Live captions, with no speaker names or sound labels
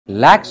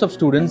Lakhs of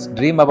students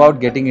dream about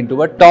getting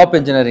into a top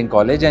engineering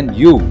college, and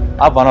you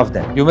are one of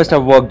them. You must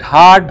have worked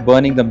hard,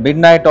 burning the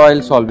midnight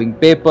oil, solving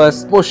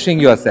papers, pushing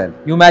yourself.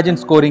 You imagine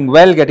scoring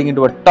well, getting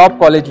into a top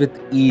college with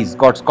ease,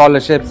 got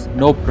scholarships,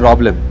 no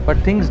problem. But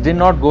things did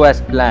not go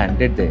as planned,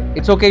 did they?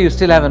 It's okay, you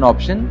still have an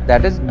option,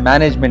 that is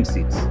management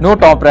seats. No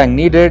top rank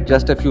needed,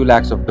 just a few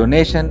lakhs of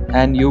donation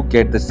and you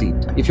get the seat.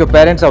 If your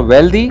parents are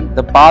wealthy,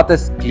 the path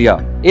is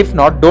clear. If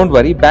not, don't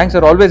worry, banks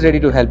are always ready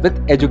to help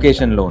with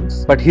education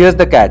loans. But here's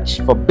the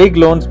catch. For big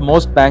loans,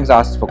 most banks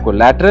ask for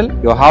collateral,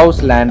 your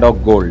house, land or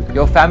gold.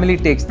 Your family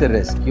takes the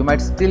risk. You might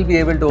still be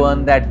able to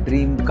earn that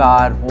dream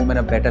car, home and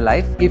a better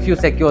life if you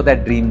secure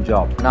that dream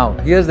job. Now,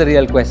 here's the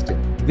real question.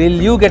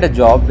 Will you get a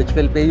job which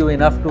will pay you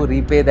enough to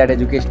repay that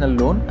educational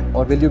loan,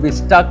 or will you be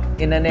stuck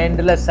in an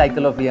endless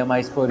cycle of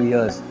EMIs for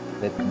years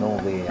with no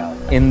way out?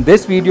 In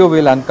this video,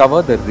 we'll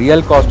uncover the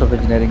real cost of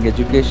engineering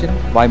education,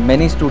 why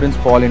many students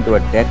fall into a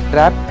debt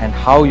trap and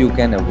how you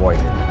can avoid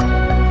it.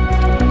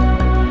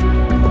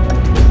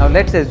 Now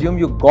let's assume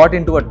you got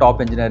into a top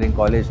engineering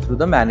college through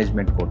the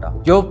management quota.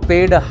 You've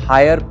paid a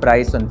higher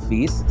price on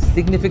fees,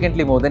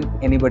 significantly more than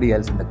anybody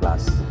else in the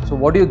class. So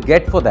what do you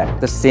get for that?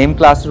 The same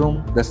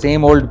classroom, the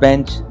same old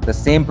bench, the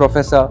same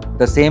professor,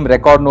 the same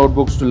record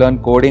notebooks to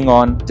learn coding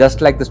on, just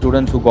like the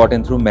students who got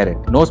in through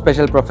merit. No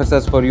special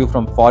professors for you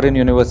from foreign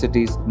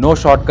universities, no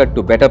shortcut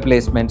to better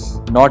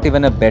placements, not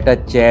even a better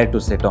chair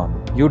to sit on.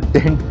 You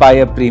didn't buy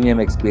a premium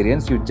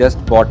experience, you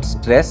just bought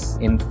stress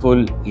in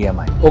full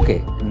EMI.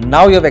 Okay,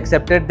 now you've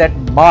accepted that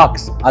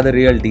marks are the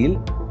real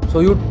deal. So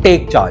you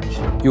take charge.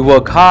 You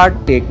work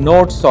hard, take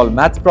notes, solve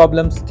maths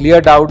problems, clear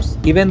doubts.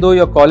 Even though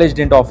your college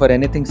didn't offer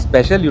anything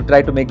special, you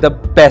try to make the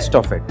best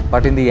of it.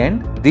 But in the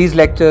end, these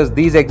lectures,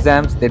 these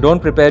exams, they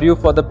don't prepare you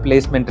for the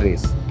placement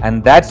race.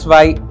 And that's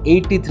why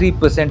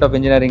 83% of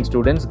engineering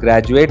students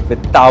graduate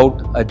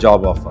without a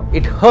job offer.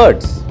 It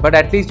hurts, but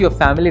at least your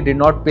family did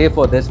not pay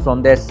for this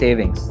from their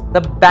savings.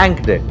 The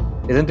bank did,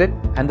 isn't it?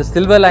 And the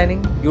silver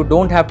lining, you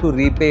don't have to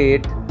repay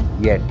it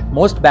yet.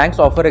 Most banks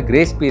offer a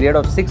grace period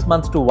of 6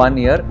 months to 1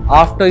 year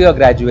after you're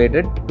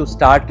graduated to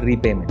start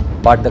repayment.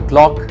 But the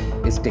clock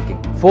is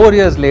ticking. 4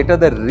 years later,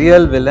 the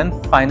real villain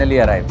finally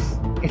arrives.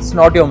 It's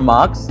not your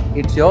marks,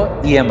 it's your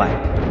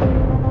EMI.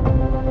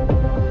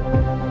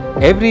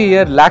 Every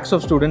year, lakhs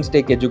of students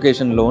take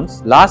education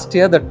loans. Last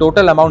year, the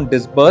total amount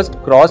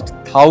disbursed crossed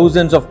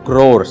thousands of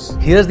crores.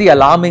 Here's the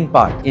alarming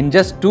part. In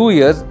just 2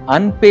 years,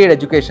 unpaid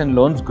education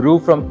loans grew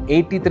from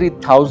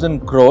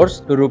 83,000 crores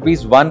to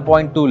rupees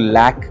 1.2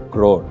 lakh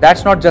crore.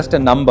 That's not just a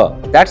number.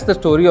 That's the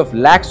story of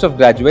lakhs of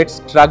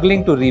graduates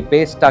struggling to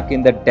repay, stuck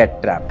in the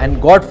debt trap.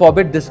 And God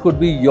forbid this could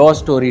be your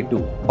story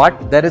too.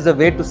 But there is a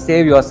way to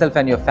save yourself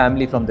and your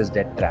family from this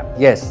debt trap.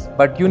 Yes,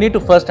 but you need to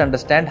first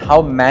understand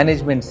how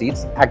management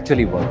seats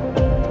actually work.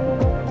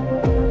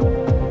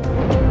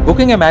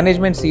 Booking a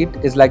management seat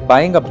is like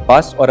buying a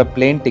bus or a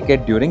plane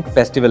ticket during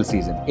festival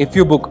season. If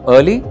you book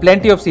early,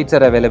 plenty of seats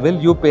are available,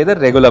 you pay the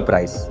regular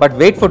price. But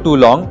wait for too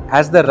long,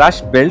 as the rush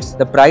builds,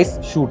 the price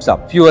shoots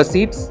up. Fewer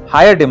seats,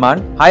 higher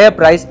demand, higher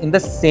price in the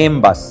same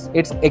bus.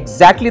 It's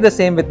exactly the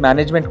same with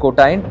management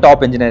quota in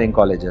top engineering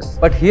colleges.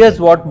 But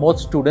here's what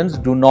most students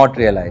do not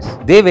realize.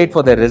 They wait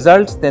for their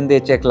results, then they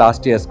check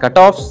last year's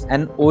cutoffs,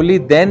 and only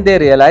then they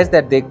realize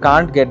that they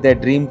can't get their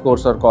dream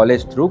course or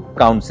college through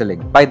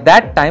counseling. By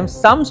that time,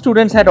 some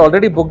students had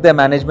already booked their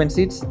management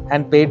seats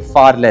and paid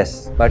far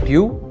less. But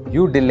you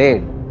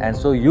delayed, and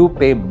so you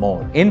pay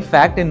more. In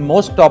fact, in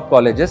most top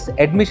colleges,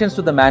 admissions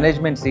to the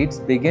management seats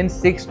begin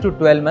 6 to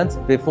 12 months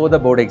before the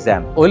board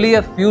exam. Only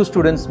a few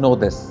students know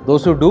this.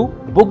 Those who do,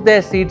 book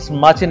their seats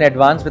much in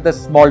advance with a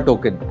small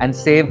token and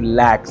save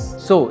lakhs.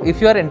 So,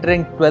 if you are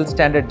entering 12th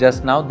standard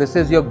just now, this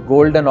is your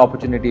golden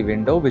opportunity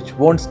window which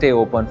won't stay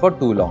open for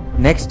too long.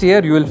 Next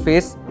year, you will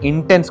face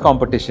intense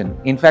competition.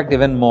 In fact,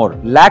 even more.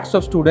 Lakhs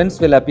of students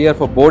will appear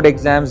for board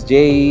exams,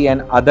 JEE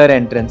and other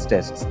entrance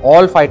tests,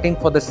 all fighting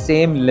for the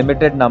same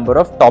limited number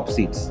of top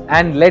seats.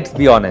 And let's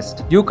be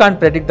honest, you can't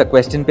predict the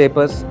question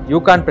papers,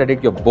 you can't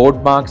predict your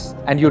board marks,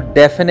 and you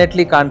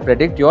definitely can't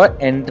predict your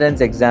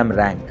entrance exam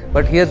rank.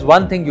 But here's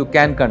one thing you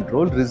can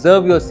control: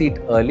 reserve your seat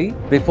early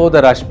before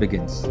the rush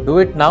begins. Do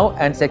it now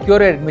and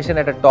secure your admission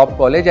at a top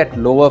college at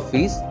lower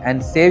fees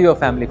and save your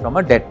family from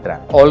a debt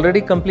trap. Already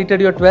completed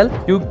your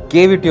 12th? You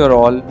gave it your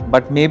all,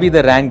 but maybe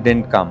the rank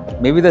didn't come.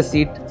 Maybe the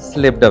seat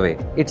slipped away.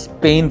 It's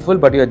painful,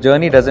 but your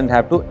journey doesn't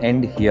have to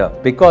end here,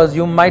 because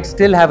you might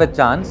still have a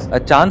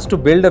chance to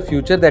build a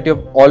future that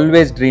you've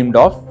always dreamed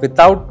of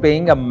without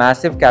paying a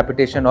massive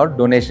capitation or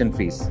donation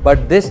fees.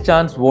 But this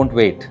chance won't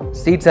wait.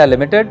 Seats are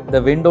limited,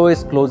 the window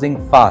is closing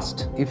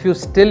fast. If you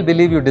still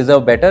believe you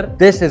deserve better,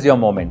 this is your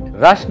moment.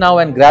 Rush now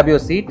and grab your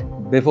seat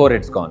before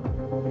it's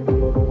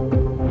gone.